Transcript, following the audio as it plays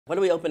What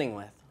are we opening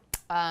with?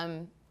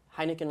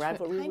 Heineken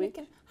Rivalry Week?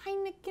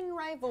 Heineken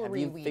Rivalry Have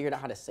you Week. figured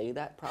out how to say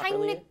that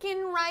properly?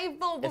 Heineken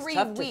Rivalry It's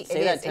tough to Week.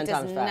 say that 10 It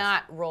times does fast.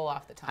 not roll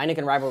off the tongue.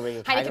 Heineken Rivalry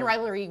Week. Heineken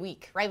Rivalry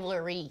Week.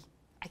 Rivalry.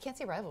 I can't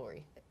say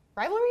rivalry.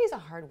 Rivalry is a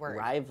hard word.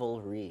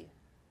 Rivalry.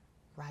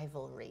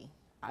 Rivalry.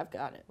 I've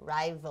got it.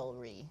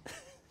 Rivalry.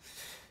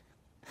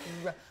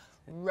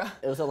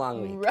 It was a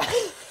long week.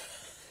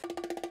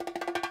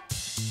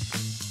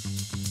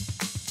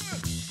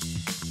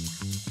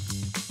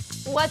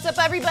 What's up,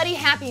 everybody?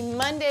 Happy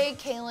Monday.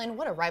 Calen,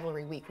 what a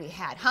rivalry week we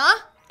had, huh?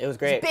 It was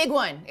great. It was a big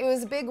one. It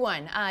was a big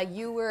one.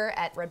 You were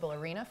at Red Bull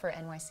Arena for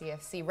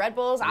NYCFC Red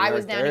Bulls. I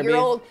was down at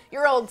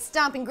your old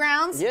stomping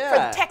grounds for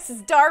the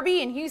Texas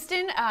Derby in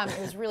Houston.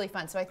 It was really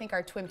fun. So I think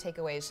our twin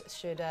takeaways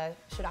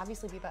should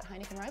obviously be about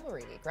Heineken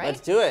Rivalry Week, right?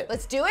 Let's do it.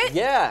 Let's do it?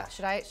 Yeah.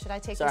 Should I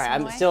take this Sorry, one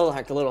I'm away? still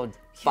like a little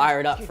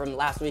fired up from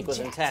last week. Was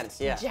Jacked.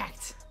 intense. Yeah.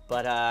 Jacked.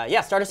 But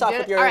yeah, start us off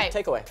with your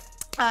takeaway.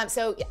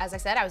 So as I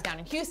said, I was down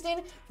in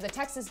Houston for the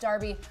Texas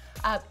Derby.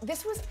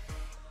 This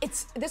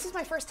was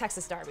my first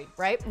Texas Derby,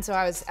 right? And so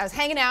I was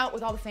hanging out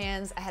with all the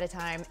fans ahead of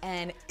time,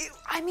 and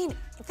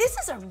this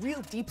is a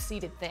real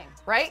deep-seated thing,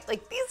 right?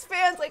 Like these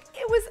fans,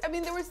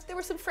 there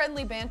was some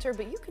friendly banter,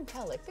 but you can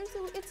tell like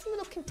it's a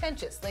little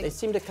contentious. Like They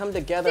seem to come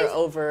together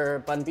over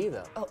Bun B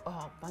though.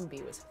 Oh, Bun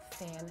B was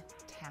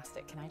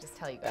fantastic. Can I just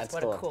tell you guys That's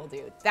what cool. a cool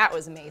dude. That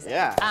was amazing.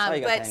 Yeah.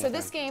 But so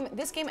this game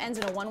ends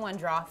in a 1-1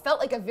 draw. Felt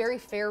like a very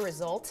fair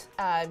result,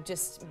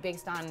 just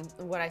based on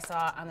what I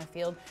saw on the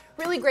field.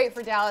 Really great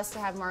for Dallas to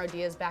have Mauro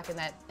Diaz back in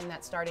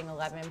that starting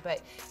 11.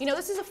 But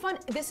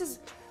this is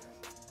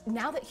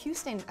now that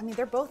Houston,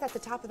 they're both at the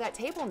top of that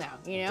table now,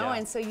 Yeah.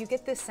 and so you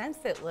get this sense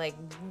that like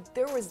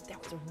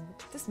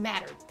this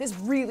mattered. This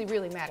really,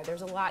 really mattered.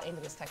 There's a lot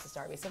into this Texas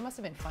Derby, so it must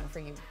have been fun for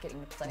you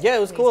getting to play. Yeah, it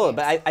was these cool,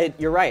 games. but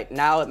you're right.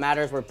 Now it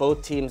matters where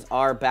both teams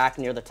are back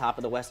near the top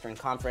of the Western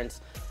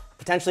Conference,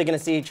 potentially going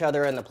to see each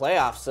other in the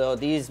playoffs. So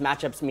these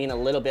matchups mean a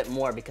little bit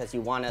more because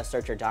you want to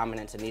assert your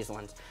dominance in these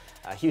ones.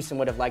 Houston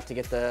would have liked to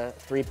get the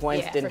 3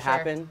 points, Yeah, didn't for sure.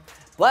 happen.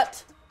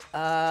 But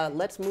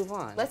let's move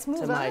on. Let's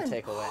move to my on.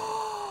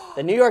 takeaway.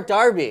 The New York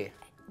Derby.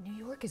 New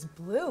York is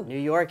blue. New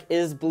York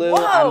is blue.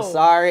 Whoa. I'm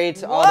sorry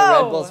to all the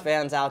Red Whoa. Bulls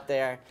fans out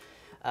there.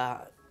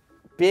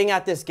 Being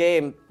at this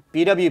game,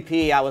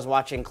 BWP, I was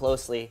watching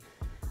closely.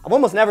 I've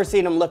almost never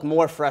seen him look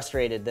more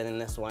frustrated than in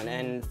this one,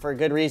 and for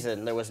good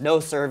reason. There was no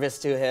service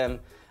to him.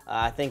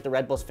 I think the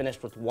Red Bulls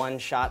finished with 1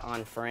 shot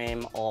on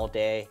frame all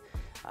day.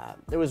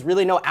 There was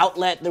really no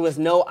outlet. There was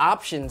no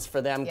options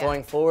for them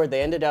going forward.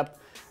 They ended up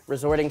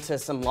resorting to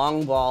some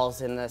long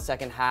balls in the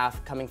second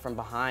half, coming from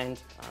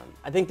behind.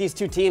 I think these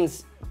two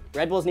teams,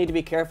 Red Bulls, need to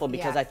be careful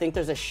because I think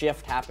there's a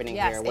shift happening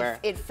here. Where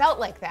it felt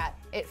like that.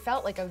 It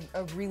felt like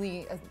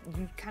you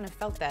kind of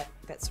felt that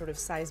sort of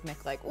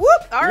seismic, like,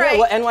 whoop, all right.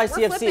 Well, we're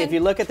NYCFC, flipping. if you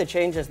look at the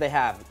changes they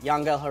have,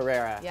 Yangel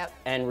Herrera Yep.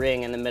 and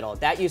Ring in the middle,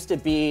 that used to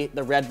be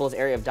the Red Bulls'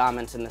 area of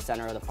dominance in the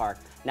center of the park.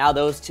 Now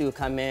those two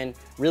come in,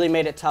 really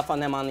made it tough on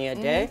them on the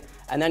day.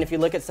 And then if you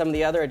look at some of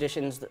the other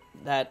additions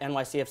that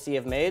NYCFC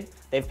have made,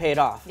 they've paid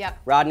off. Yep.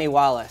 Rodney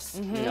Wallace,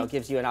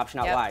 gives you an option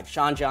out Yep. wide.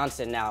 Sean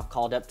Johnson now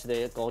called up to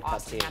the Gold Cup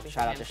Awesome. team. Happy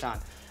Shout for out to him. Sean.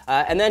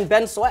 And then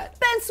Ben Sweat.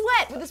 Ben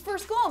Sweat with his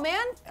first goal,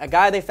 man. A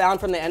guy they found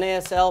from the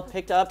NASL,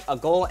 picked up a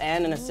goal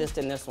and an assist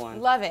in this one.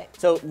 Love it.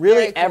 So really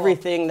Very cool.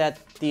 everything that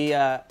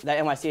that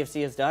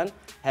NYCFC has done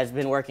has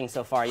been working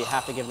so far. You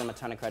have to give them a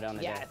ton of credit on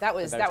the day. Yeah, that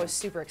was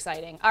super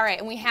exciting. All right,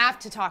 and we have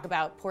to talk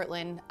about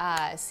Portland,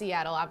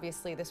 Seattle.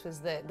 Obviously, this was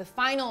the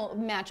final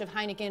match of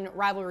Heineken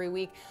Rivalry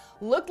Week.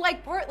 Looked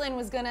like Portland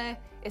was gonna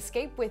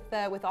escape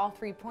with all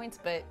 3 points,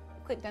 but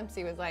Clint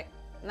Dempsey was like,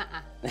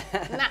 nuh-uh.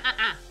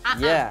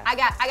 Yeah. I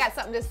got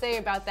something to say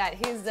about that.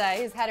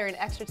 His header in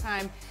extra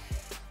time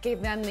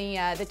gave them the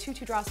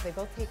 2-2 draw, so they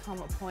both take home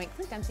a point.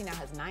 Clint Dempsey now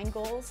has 9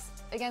 goals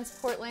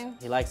against Portland.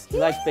 He likes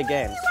big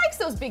games. He likes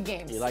those big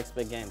games. He likes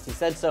big games. He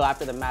said so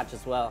after the match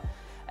as well.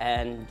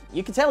 And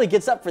you can tell he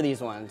gets up for these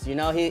ones.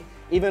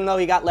 Even though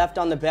he got left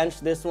on the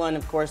bench, this one,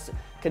 of course,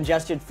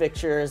 congested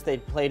fixtures. They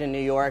played in New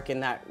York in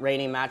that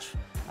rainy match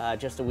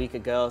just a week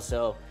ago.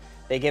 So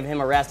they give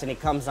him a rest, and he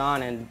comes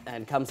on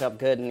and comes up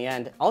good in the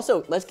end.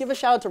 Also, let's give a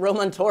shout out to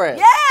Roman Torres.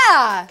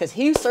 Yeah! Because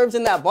he serves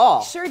in that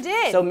ball. Sure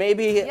did. So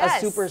maybe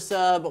Yes. a super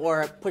sub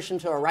or push him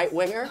to a right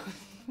winger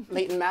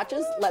late in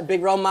matches. Let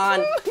Big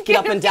Roman get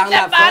up and down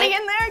Get that body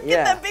flank. in there.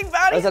 Get that big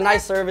body It was a in there.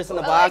 nice service in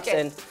the I box. like it.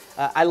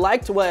 And I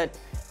liked what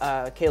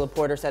Caleb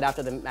Porter said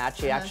after the match.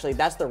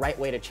 That's the right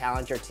way to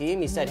challenge your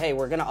team. He said, hey,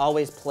 we're going to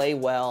always play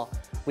well.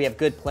 We have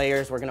good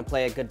players. We're going to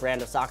play a good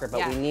brand of soccer,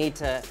 but we need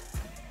to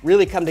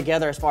really come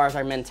together as far as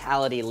our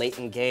mentality late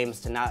in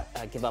games to not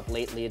give up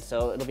late leads.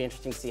 So it'll be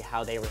interesting to see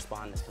how they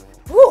respond this coming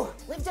week. Woo!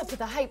 Lived up to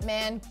the hype,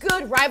 man.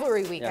 Good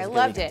rivalry week. Yeah, I it was a good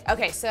loved weekend. it.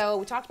 Okay, so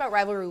we talked about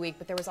rivalry week,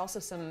 but there was also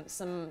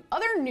some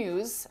other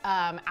news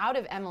out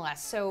of MLS.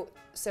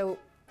 So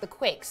the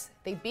Quakes,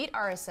 they beat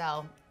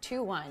RSL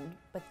 2-1,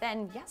 but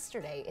then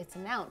yesterday it's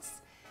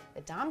announced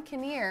that Dom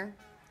Kinnear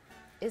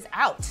is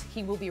out.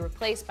 He will be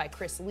replaced by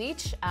Chris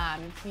Leach.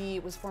 He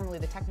was formerly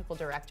the technical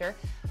director.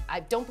 I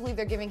don't believe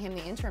they're giving him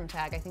the interim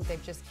tag. I think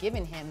they've just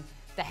given him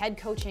the head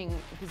coaching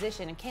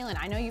position. And Calen,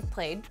 I know you've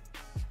played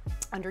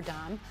under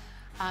Dom.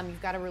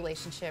 You've got a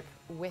relationship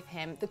with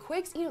him. The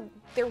Quakes, you know,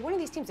 they're one of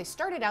these teams, they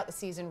started out the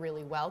season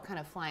really well, kind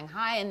of flying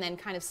high, and then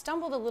kind of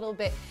stumbled a little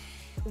bit.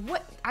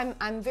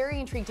 I'm very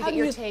intrigued to get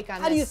your take on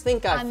this. How do you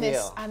think I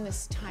feel? On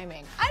this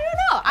timing? I don't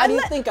know. How do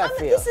you think I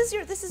feel?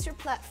 This is your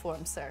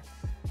platform, sir.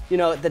 You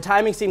know, the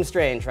timing seems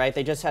strange, right?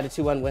 They just had a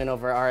 2-1 win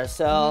over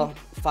RSL,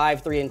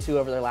 5-3-2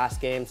 over their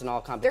last games in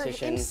all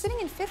competitions. They're sitting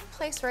in 5th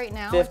place right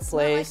now. Fifth it's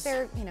place. Not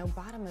like they're, you know,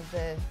 bottom of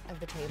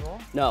the table.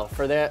 No,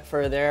 for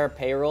their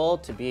payroll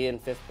to be in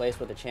 5th place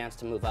with a chance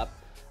to move up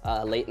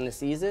late in the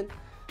season.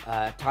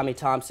 Tommy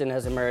Thompson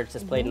has emerged,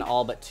 has played in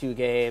all but 2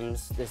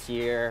 games this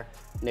year.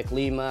 Nick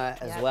Lima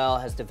as well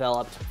has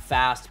developed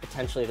fast,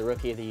 potentially the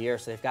Rookie of the Year,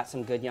 so they've got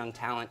some good young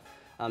talent.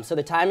 So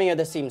the timing of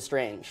this seems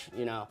strange,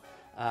 you know,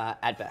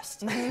 at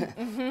best.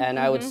 And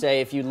I would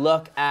say if you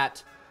look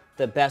at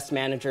the best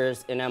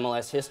managers in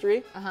MLS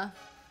history,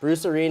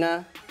 Bruce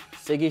Arena,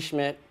 Siggy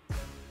Schmidt,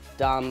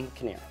 Dom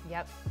Kinnear.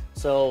 Yep.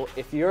 So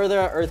if you're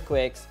the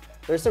Earthquakes,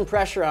 there's some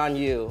pressure on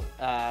you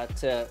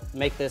to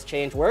make this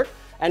change work.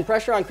 And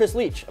pressure on Chris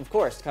Leach, of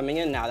course, coming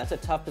in now. That's a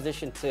tough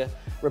position to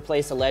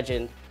replace a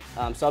legend.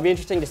 So it'll be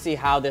interesting to see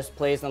how this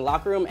plays in the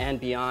locker room and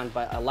beyond,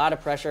 but a lot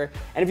of pressure.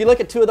 And if you look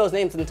at 2 of those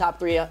names in the top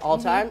 3 all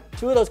time,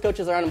 2 of those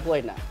coaches are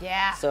unemployed now.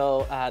 Yeah.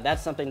 So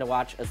that's something to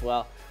watch as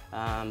well.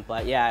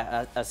 But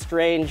yeah, a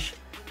strange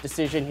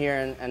decision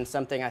here and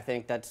something I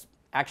think that's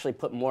actually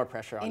put more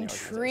pressure on the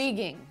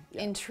organization.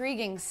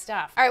 Intriguing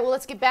stuff. All right, well,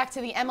 let's get back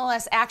to the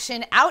MLS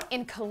action. Out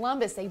in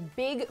Columbus, a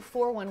big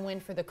 4-1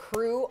 win for the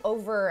Crew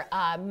over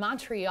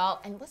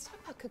Montreal. And let's talk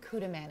about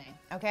Kekuta Manneh,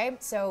 okay?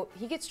 So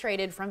he gets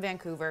traded from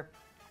Vancouver,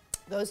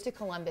 goes to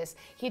Columbus.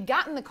 He had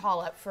gotten the call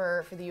up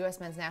for the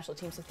U.S. men's national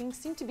team, so things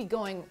seem to be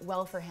going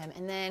well for him,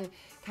 and then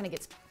kind of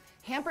gets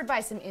hampered by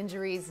some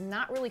injuries,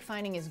 not really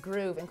finding his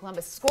groove, and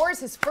Columbus scores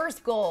his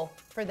first goal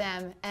for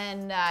them,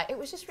 and it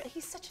was just,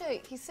 he's such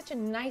a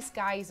nice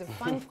guy, he's a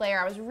fun player.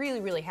 I was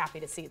really happy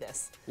to see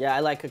this. Yeah,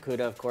 I like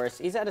Kekuta, of course.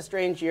 He's had a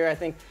strange year. I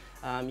think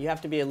you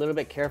have to be a little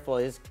bit careful.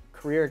 His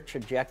career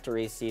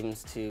trajectory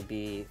seems to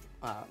be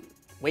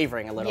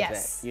wavering a little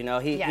bit. You know,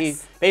 he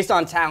based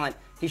on talent,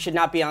 he should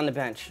not be on the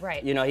bench.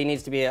 Right. You know, he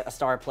needs to be a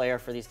star player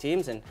for these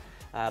teams, and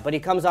but he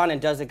comes on and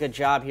does a good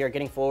job here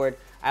getting forward.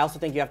 I also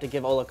think you have to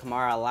give Ola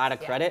Kamara a lot of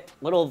credit.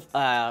 Little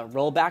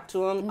rollback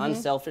to him,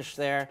 unselfish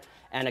there,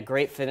 and a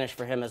great finish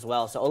for him as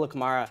well. So Ola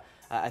Kamara,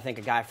 I think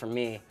a guy for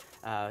me,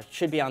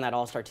 should be on that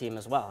all-star team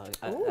as well,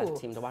 a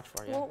team to watch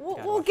for. Yeah,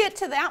 we'll get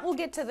to that. We'll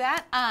get to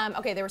that.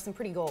 Okay, there were some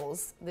pretty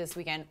goals this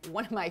weekend.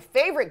 One of my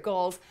favorite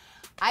goals,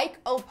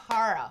 Ike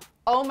Opara.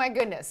 Oh my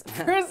goodness.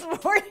 For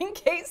Sporting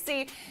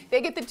KC,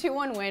 they get the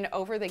 2-1 win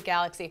over the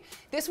Galaxy.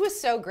 This was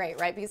so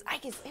great, right? Because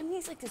Ike is, I mean,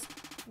 he's like this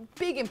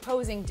big,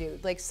 imposing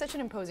dude, like such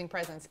an imposing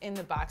presence in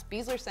the box.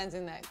 Beasler sends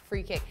in that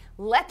free kick,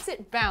 lets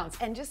it bounce,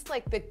 and just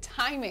like the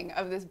timing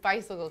of this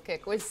bicycle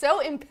kick was so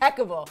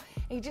impeccable.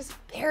 He just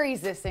buries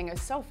this thing. It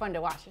was so fun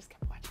to watch. Just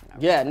kept watching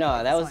it. Yeah,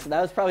 no, that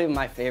was probably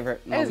my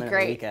favorite moment of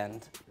the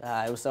weekend.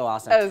 It was so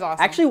awesome. It was awesome.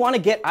 I actually want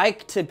to get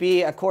Ike to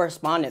be a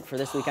correspondent for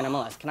This Week in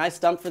MLS. Can I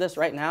stump for this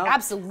right now?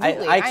 Absolutely.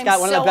 Ike's got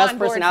one of the best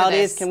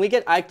personalities. Can we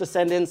get Ike to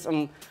send in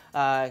some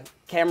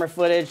camera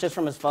footage just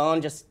from his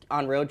phone, just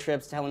on road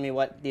trips, telling me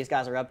what these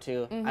guys are up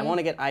to? I want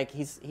to get Ike.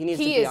 He needs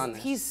to be on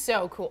this. He's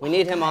so cool. We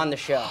need him on the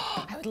show.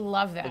 I would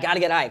love that. We got to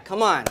get Ike.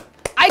 Come on.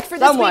 Ike for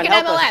This Week in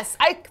MLS.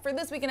 Ike for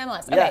This Week in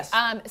MLS. Okay. Yes.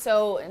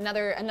 So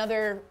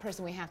another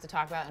person we have to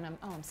talk about, and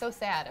I'm so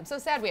sad. I'm so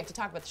sad we have to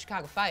talk about the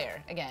Chicago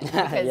Fire again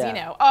because you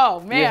know, oh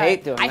man, you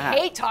hate doing that. I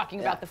hate talking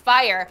about the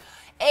Fire.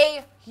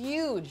 A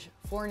huge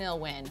 4-0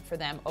 win for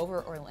them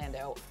over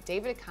Orlando.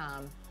 David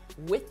Accam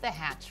with the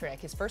hat trick,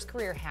 his first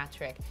career hat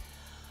trick,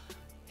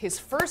 his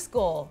first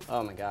goal.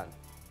 Oh my God.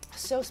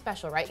 So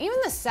special, right? Even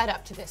the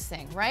setup to this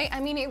thing, right? I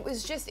mean, it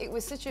was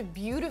such a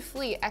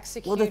beautifully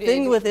executed goal. Well, the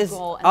thing with this,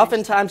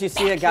 oftentimes you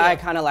see a guy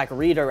kind of like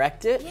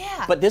redirect it,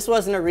 but this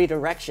wasn't a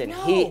redirection.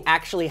 No. He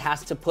actually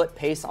has to put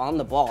pace on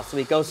the ball, so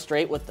he goes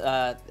straight with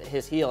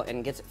his heel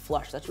and gets it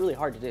flush. That's really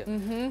hard to do.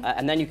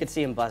 And then you could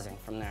see him buzzing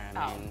from there.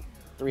 I mean,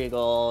 3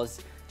 goals,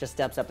 just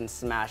steps up and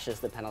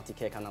smashes the penalty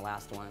kick on the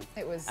last one.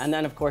 It was. And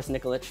then, of course,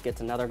 Nikolic gets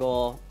another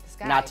goal,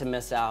 not to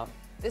miss out.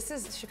 This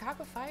is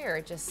Chicago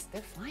Fire. Just they're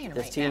flying right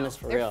now. This team is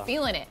for real. They're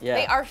feeling it. Yeah.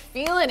 They are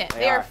feeling it.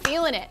 They are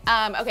feeling it.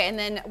 Okay, and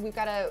then we've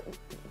got to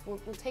we'll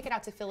take it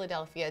out to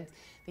Philadelphia.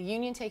 The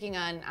Union taking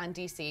on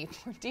DC.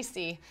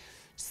 DC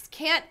just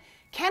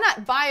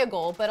cannot buy a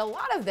goal, but a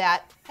lot of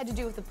that had to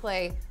do with the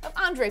play of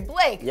Andre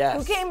Blake,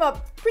 who came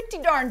up pretty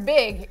darn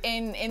big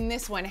in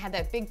this one. Had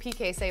that big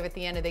PK save at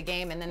the end of the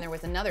game, and then there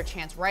was another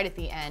chance right at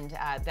the end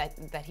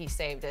that he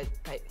saved it.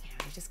 But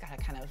you just gotta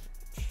kind of.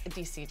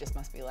 DC just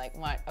must be like,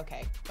 what?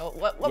 Okay,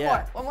 what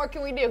more? What more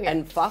can we do here?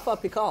 And Fafa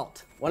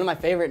Picault, one of my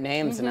favorite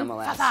names in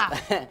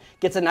MLS,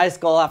 gets a nice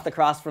goal off the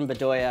cross from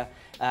Bedoya.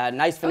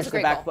 Nice finish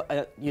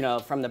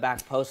from the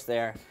back post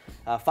there.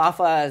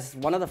 Fafa is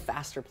one of the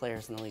faster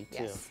players in the league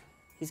too.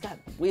 He's got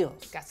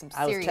wheels. Got some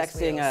I was serious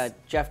texting wheels.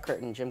 Jeff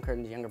Curtin, Jim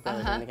Curtin's younger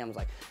brother, during the game. I was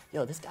like,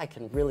 yo, this guy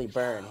can really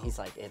burn. He's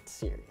like, it's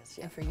serious.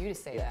 Yeah. And for you to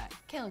say that,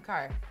 Calen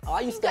Carr. Oh, I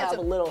used to have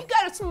a little. You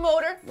got some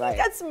motor. Right. You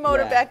got some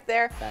motor back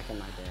there. Back in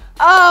my day.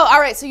 Oh, all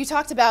right. So you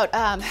talked about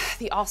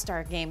the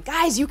All-Star game.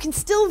 Guys, you can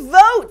still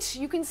vote.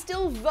 You can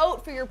still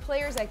vote for your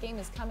players. That game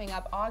is coming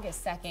up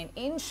August 2nd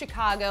in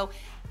Chicago.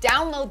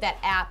 Download that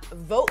app,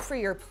 vote for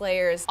your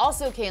players.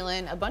 Also,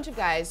 Calen, a bunch of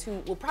guys who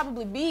will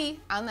probably be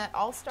on that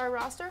All-Star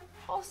roster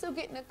also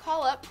getting a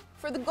call up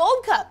for the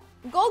Gold Cup.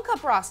 Gold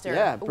Cup roster.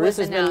 Yeah, Bruce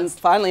has been announced.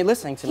 finally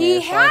listening to me.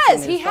 He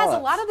has. He has. A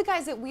lot of the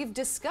guys that we've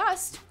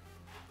discussed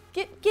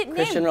get named.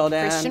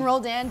 Christian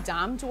Roldan,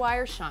 Dom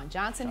Dwyer, Sean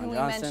Johnson, who we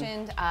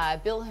mentioned,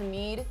 Bill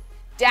Hamid.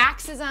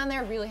 Dax is on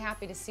there. Really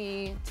happy to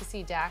see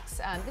Dax.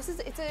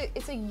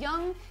 It's a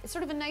young, it's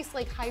sort of a nice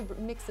like hybrid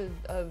mix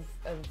of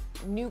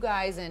new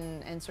guys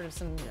and sort of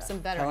some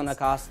veterans. Calen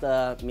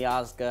Acosta,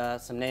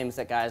 Miazga, some names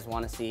that guys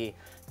want to see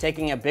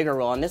taking a bigger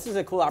role. And this is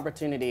a cool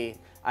opportunity,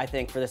 I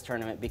think, for this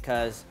tournament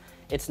because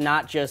it's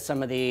not just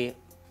some of the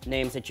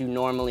names that you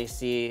normally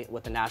see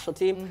with the national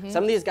team.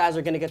 Some of these guys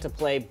are going to get to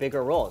play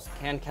bigger roles.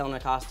 Can Calen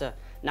Acosta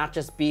not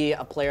just be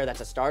a player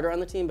that's a starter on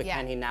the team, but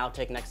can he now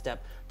take next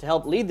step to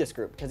help lead this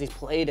group? Because he's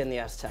played in the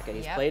Azteca,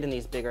 he's played in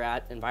these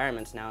bigger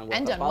environments now in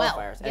World Cup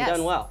qualifiers, and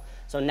done well.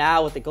 So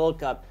now with the Gold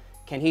Cup,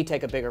 can he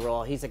take a bigger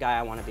role? He's a guy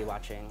I want to be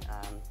watching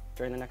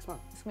during the next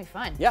month. It's gonna be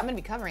fun. Yeah. I'm gonna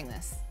be covering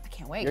this. I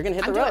can't wait. You're gonna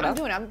hit the road.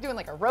 I'm doing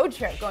like a road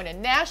trip, going to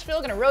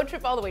Nashville, gonna road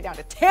trip all the way down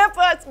to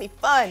Tampa. It's gonna be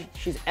fun.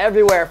 She's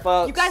everywhere,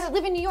 folks. You guys that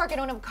live in New York, I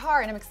don't have a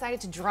car, and I'm excited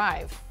to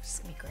drive. It's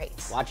gonna be great.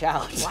 Watch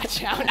out.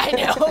 Watch out. I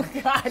know.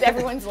 God,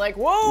 everyone's like,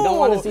 whoa. You don't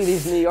want to see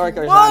these New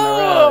Yorkers on the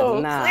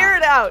road. Nah. Clear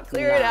it out.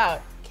 Clear it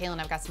out. Calen,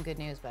 I've got some good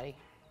news, buddy.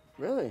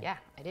 Really? Yeah,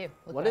 I do.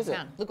 Look what is I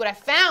found. Look what I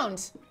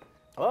found.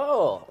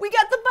 Oh. We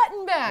got the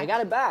button back. We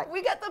got it back.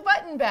 We got the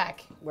button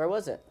back. Where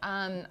was it?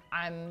 I'm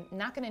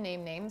not going to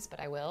name names, but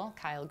I will.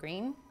 Kyle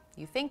Green.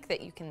 You think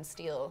that you can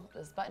steal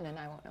this button and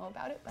I won't know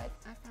about it, but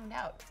I found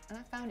out, and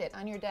I found it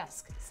on your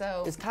desk.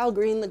 So is Kyle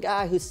Green the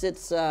guy who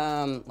sits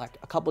like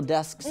a couple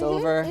desks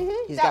over?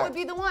 That would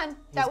be the one.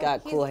 He's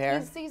got cool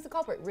hair. He's the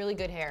culprit. Really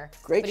good hair.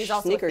 Great but he's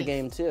also sneaker a thief.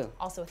 game too.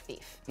 Also a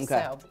thief. Okay.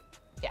 So,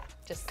 yeah,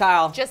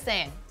 Kyle. Just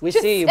saying. We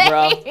see you,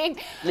 bro.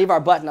 Leave our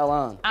button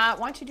alone. Why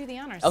don't you do the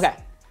honors? Okay.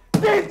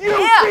 Did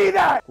you see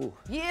that? Ooh,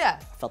 yeah.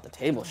 I felt the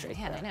table shake.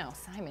 Man, there. I know.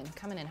 Simon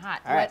coming in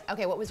hot. All right.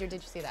 Okay, what was your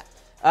did you see that?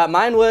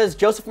 Mine was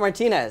Joseph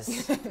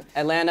Martinez.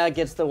 Atlanta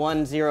gets the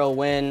 1-0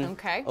 win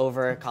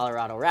over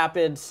Colorado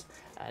Rapids.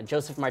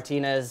 Joseph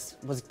Martinez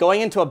was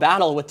going into a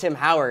battle with Tim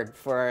Howard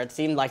for, it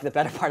seemed like, the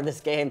better part of this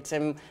game.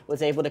 Tim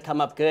was able to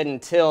come up good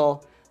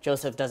until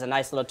Joseph does a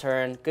nice little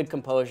turn, good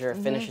composure,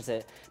 finishes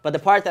it. But the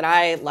part that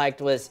I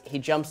liked was he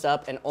jumps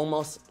up and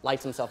almost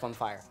lights himself on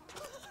fire.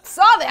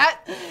 Saw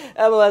that.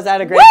 MLS had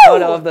a great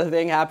photo of the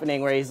thing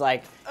happening where he's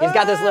like, he's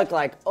got this look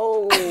like,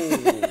 oh,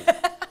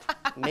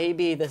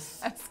 maybe this.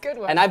 That's a good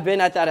one. And I've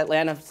been at that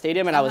Atlanta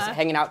stadium and I was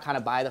hanging out kind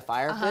of by the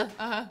fire pit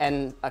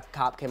and a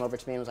cop came over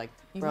to me and was like,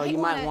 bro, you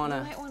might want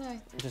to.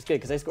 Which is good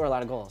because they score a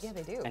lot of goals. Yeah,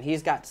 they do. And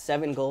he's got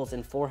 7 goals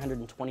in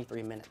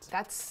 423 minutes.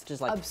 That's just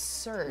like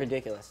absurd.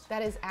 Ridiculous.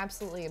 That is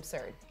absolutely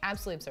absurd.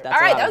 Absolutely absurd. That's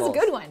all right, a lot that of was a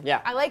goals. good one.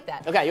 Yeah. I like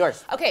that. Okay,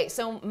 yours. Okay,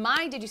 so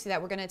my did you see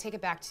that? We're going to take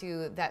it back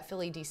to that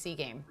Philly DC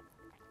game.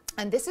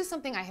 And this is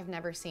something I have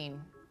never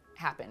seen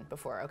happen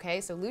before,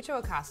 okay? So Lucho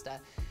Acosta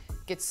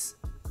gets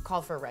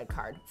called for a red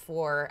card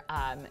for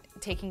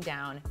taking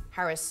down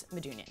Harris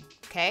Medunian,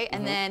 okay?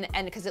 And then,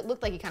 because it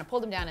looked like he kind of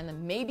pulled him down and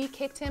then maybe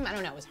kicked him. I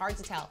don't know, it was hard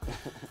to tell.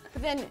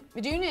 But then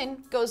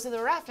Medunian goes to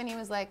the ref and he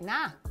was like,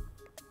 nah,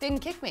 didn't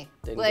kick me.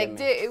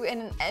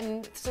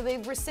 And so they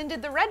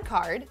rescinded the red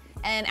card.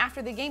 And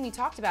after the game, he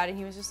talked about it. And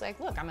he was just like,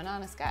 "Look, I'm an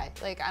honest guy.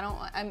 Like, I don't."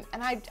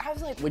 I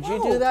was like, "Would whoa.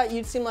 you do that?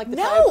 You seem like the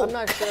no. type. I'm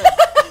not sure."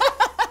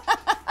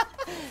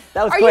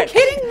 That was Are quick. you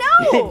kidding?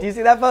 No. Do you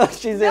see that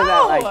post? She's in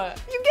that like.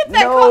 You get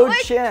that no call,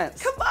 like,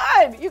 chance. Come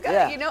on, you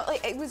got you know,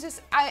 like it was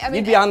just. I mean,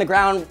 you'd be on the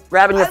ground,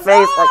 grabbing your face,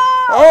 like,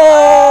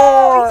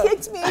 oh, he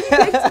kicked me,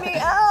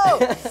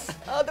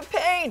 oh, the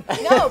pain.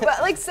 No,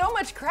 but like so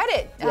much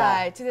credit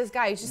to this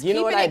guy. He's just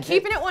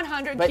keeping it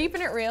 100,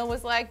 keeping it real.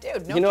 Was like,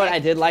 dude, no. You know what I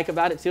did like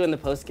about it too in the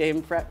post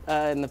game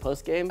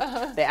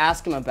they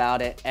asked him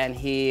about it, and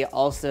he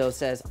also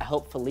says, "I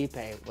hope Felipe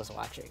was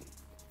watching,"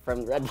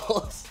 from Red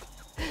Bulls.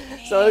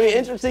 So it'll be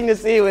interesting to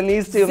see when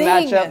these two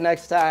match up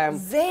next time.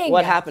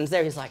 What happens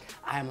there? He's like,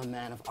 I am a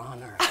man of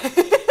honor.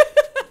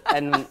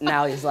 And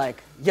now he's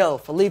like, yo,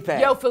 Felipe.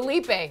 Yo,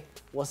 Felipe.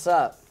 What's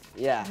up?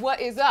 Yeah. What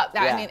is up?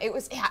 I mean, it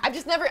was,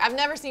 I've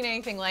never seen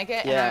anything like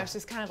it. And I was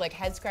just kind of like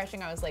head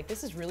scratching. I was like,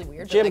 this is really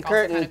weird. Jim like,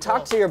 Curtin,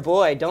 talk to your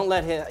boy. Don't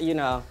let him, you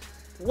know,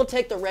 we'll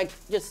take the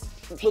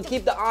we'll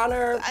keep the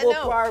honor. I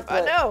know.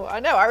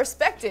 I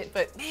respect it,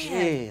 but man,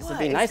 jeez, it'd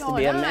be nice to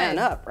be a man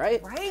up,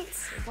 right? Right.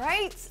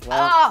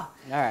 Well,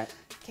 all right.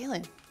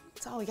 Calen,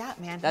 That's all we got,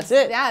 man. That's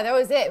it. Yeah, that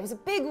was it. It was a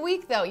big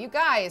week, though. You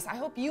guys, I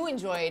hope you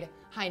enjoyed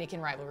Heineken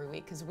Rivalry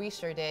Week, because we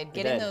sure did.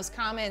 Get in those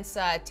comments.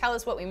 Tell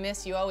us what we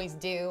missed. You always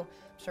do.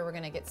 I'm sure we're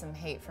going to get some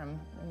hate from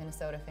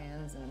Minnesota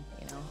fans and,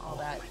 all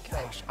that. Oh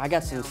my gosh. I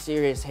got some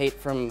serious hate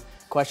from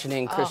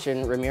questioning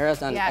Christian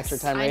Ramirez on Extra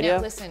Time Radio. I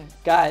know. Listen.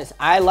 Guys,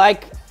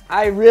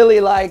 I really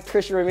like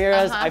Christian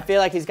Ramirez. I feel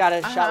like he's got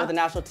a shot with the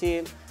national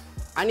team.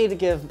 I need to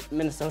give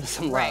Minnesota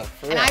some love. Right.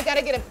 And I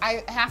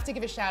have to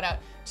give a shout out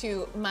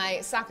to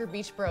my Soccer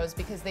Beach Bros,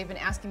 because they've been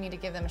asking me to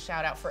give them a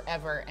shout out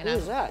forever. And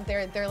Who's that?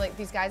 They're like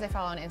these guys I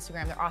follow on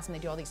Instagram. They're awesome. They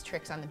do all these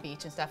tricks on the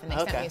beach and stuff. And they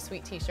sent me a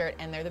sweet T-shirt,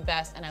 and they're the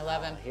best. And I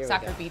love them.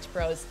 Soccer Beach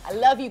Bros. I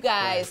love you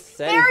guys.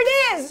 Yeah, there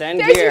it is. Send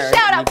There's gear. your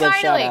shout out You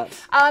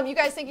finally. You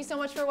guys, thank you so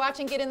much for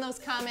watching. Get in those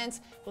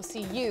comments. We'll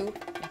see you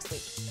next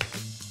week.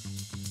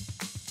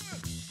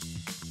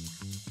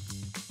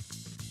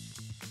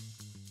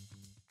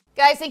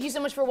 Guys, thank you so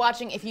much for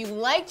watching. If you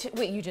liked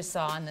what you just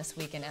saw on This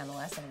Week in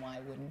MLS, and why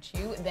wouldn't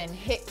you, then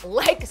hit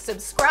like,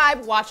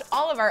 subscribe, watch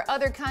all of our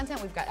other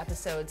content. We've got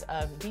episodes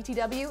of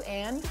BTW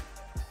and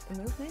The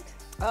Movement.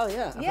 Oh,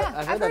 yeah. Yeah,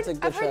 I've heard that's a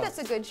good show. I've heard that's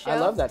a good show. I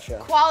love that show.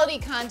 Quality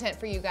content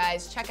for you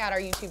guys. Check out our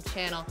YouTube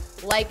channel.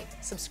 Like,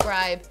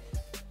 subscribe.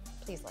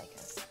 Please like it.